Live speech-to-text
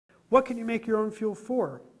what can you make your own fuel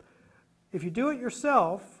for? If you do it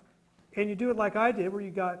yourself, and you do it like I did, where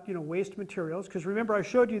you got waste materials, because remember I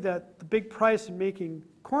showed you that the big price in making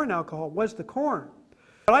corn alcohol was the corn.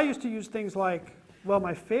 But I used to use things like, well,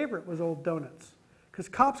 my favorite was old donuts, because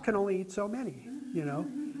cops can only eat so many,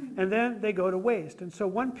 and then they go to waste. And so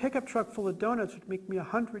one pickup truck full of donuts would make me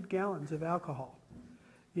 100 gallons of alcohol.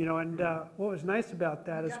 And what was nice about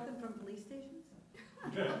that is... You got them from police stations?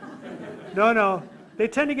 No. They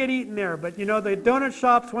tend to get eaten there, but the donut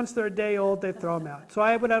shops, once they're a day old, they throw them out. So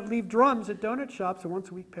I would leave drums at donut shops, and once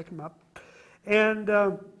a week pick them up. And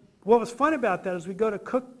what was fun about that is we go to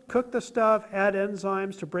cook the stuff, add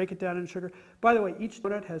enzymes to break it down into sugar. By the way, each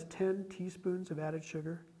donut has 10 teaspoons of added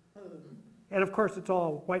sugar. And of course, it's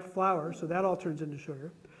all white flour, so that all turns into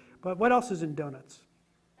sugar. But what else is in donuts?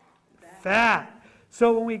 Fat.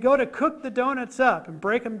 So when we go to cook the donuts up and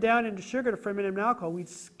break them down into sugar to ferment them in alcohol, we'd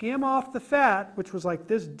skim off the fat, which was like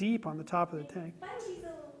this deep on the top of the tank. Biodiesel.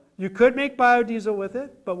 You could make biodiesel with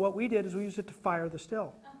it, but what we did is we used it to fire the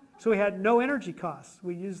still. So we had no energy costs.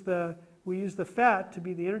 We used the fat to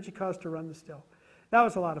be the energy cost to run the still. That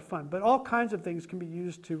was a lot of fun. But all kinds of things can be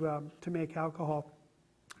used to make alcohol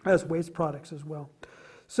as waste products as well.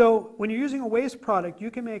 So when you're using a waste product,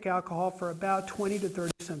 you can make alcohol for about 20 to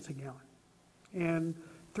 30 cents a gallon. And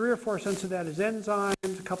 3 or 4 cents of that is enzymes,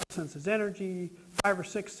 a couple cents is energy, 5 or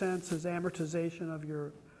 6 cents is amortization of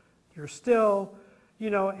your still,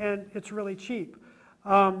 and it's really cheap.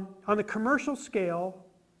 On the commercial scale,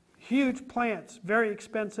 huge plants, very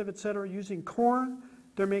expensive, et cetera, using corn,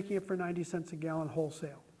 they're making it for 90 cents a gallon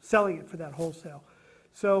wholesale, selling it for that wholesale.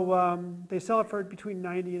 So they sell it for between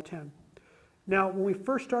 90 and 10. Now, when we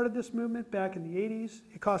first started this movement back in the 80s,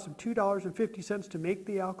 it cost them $2.50 to make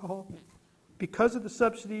the alcohol. Because of the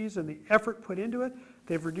subsidies and the effort put into it,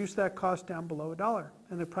 they've reduced that cost down below $1.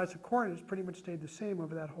 And the price of corn has pretty much stayed the same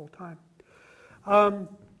over that whole time.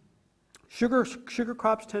 Sugar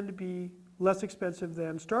crops tend to be less expensive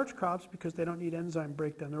than starch crops because they don't need enzyme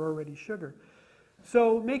breakdown. They're already sugar.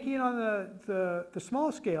 So making it on the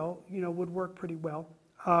small scale, would work pretty well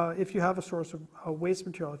if you have a source of waste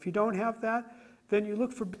material. If you don't have that, then you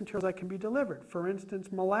look for materials that can be delivered. For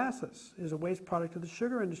instance, molasses is a waste product of the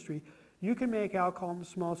sugar industry. You can make alcohol on the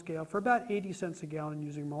small scale for about 80 cents a gallon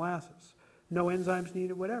using molasses. No enzymes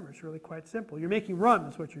needed, whatever. It's really quite simple. You're making rum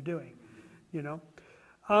is what you're doing,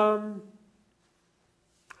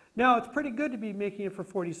 Now, it's pretty good to be making it for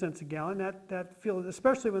 40 cents a gallon. That feels,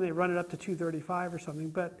 especially when they run it up to $2.35 or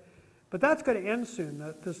something. But that's going to end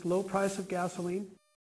soon, this low price of gasoline.